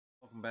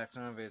welcome back to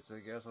my vids. I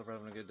guess I'm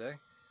having a good day.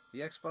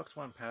 The Xbox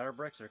One power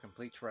bricks are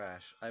complete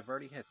trash. I've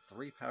already had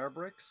 3 power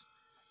bricks,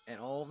 and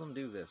all of them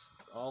do this.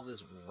 All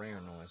this rare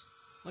noise.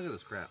 Look at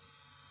this crap.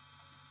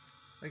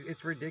 Like,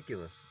 it's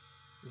ridiculous.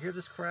 You hear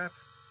this crap?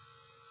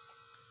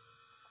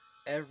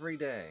 Every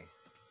day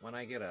when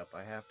I get up,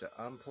 I have to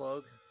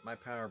unplug my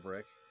power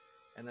brick,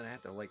 and then I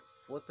have to like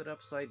flip it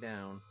upside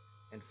down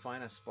and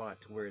find a spot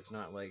to where it's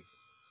not like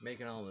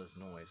making all this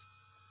noise.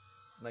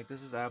 Like,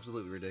 this is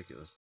absolutely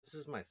ridiculous. This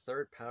is my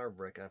 3rd power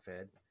brick I've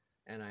had,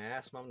 and I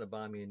asked Mom to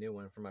buy me a new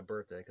one for my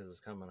birthday because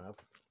it's coming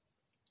up.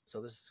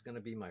 So this is going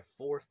to be my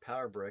 4th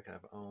power brick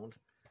I've owned.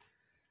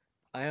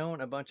 I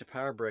own a bunch of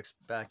power bricks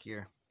back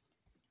here.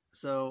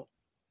 So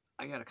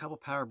I got a couple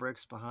power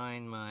bricks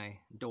behind my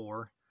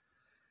door.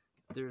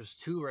 There's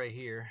 2 right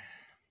here.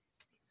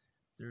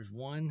 There's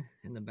 1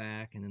 in the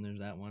back, and then there's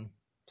that one,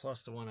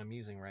 plus the one I'm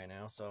using right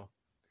now. So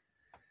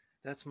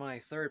that's my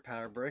 3rd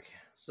power brick.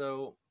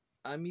 So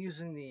I'm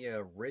using the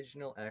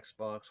original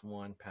Xbox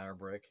One power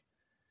brick.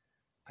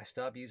 I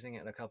stopped using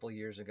it a couple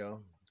years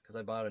ago because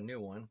I bought a new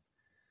one.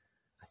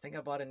 I think I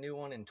bought a new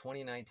one in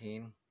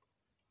 2019.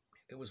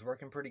 It was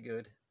working pretty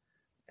good.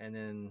 And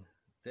then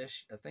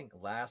I think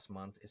last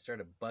month, it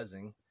started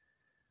buzzing.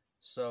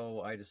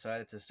 So I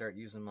decided to start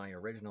using my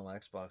original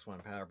Xbox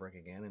One power brick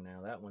again, and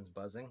now that one's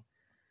buzzing.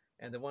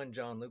 And the one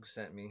John Luke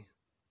sent me,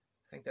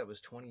 I think that was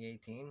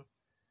 2018.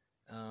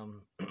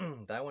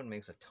 That one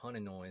makes a ton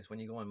of noise when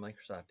you go on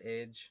Microsoft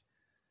Edge,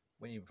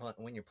 when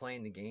you're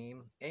playing the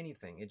game,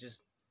 anything.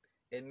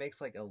 It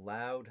makes like a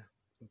loud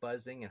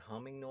buzzing and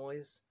humming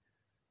noise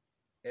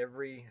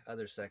every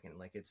other second.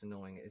 Like, it's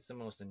annoying. It's the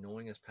most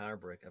annoyingest power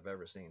brick I've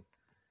ever seen.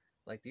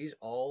 Like,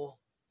 all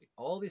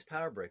these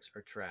power bricks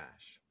are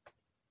trash.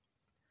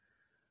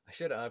 I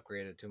should have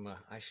upgraded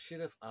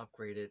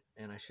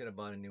and I should have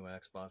bought a new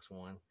Xbox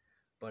One,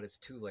 but it's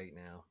too late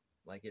now.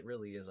 Like, it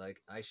really is. Like,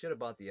 I should have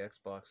bought the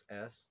Xbox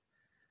S.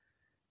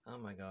 Oh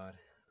my god.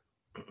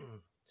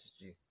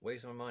 Just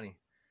waste my money.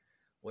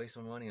 Waste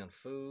my money on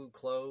food,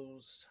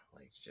 clothes.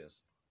 Like,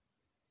 just,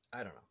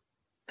 I don't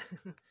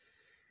know.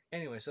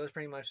 Anyway, so that's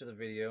pretty much the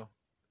video.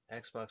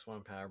 Xbox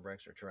One power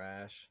bricks are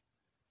trash.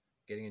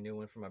 Getting a new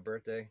one for my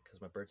birthday,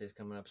 because my birthday's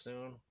coming up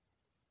soon.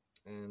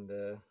 And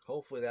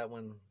hopefully that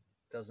one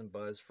doesn't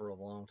buzz for a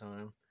long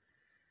time.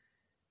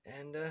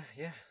 And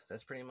yeah,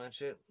 that's pretty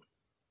much it.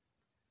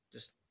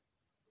 Just,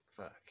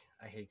 fuck.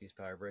 I hate these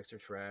power bricks. They're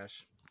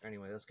trash.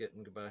 Anyway, that's good,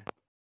 and goodbye.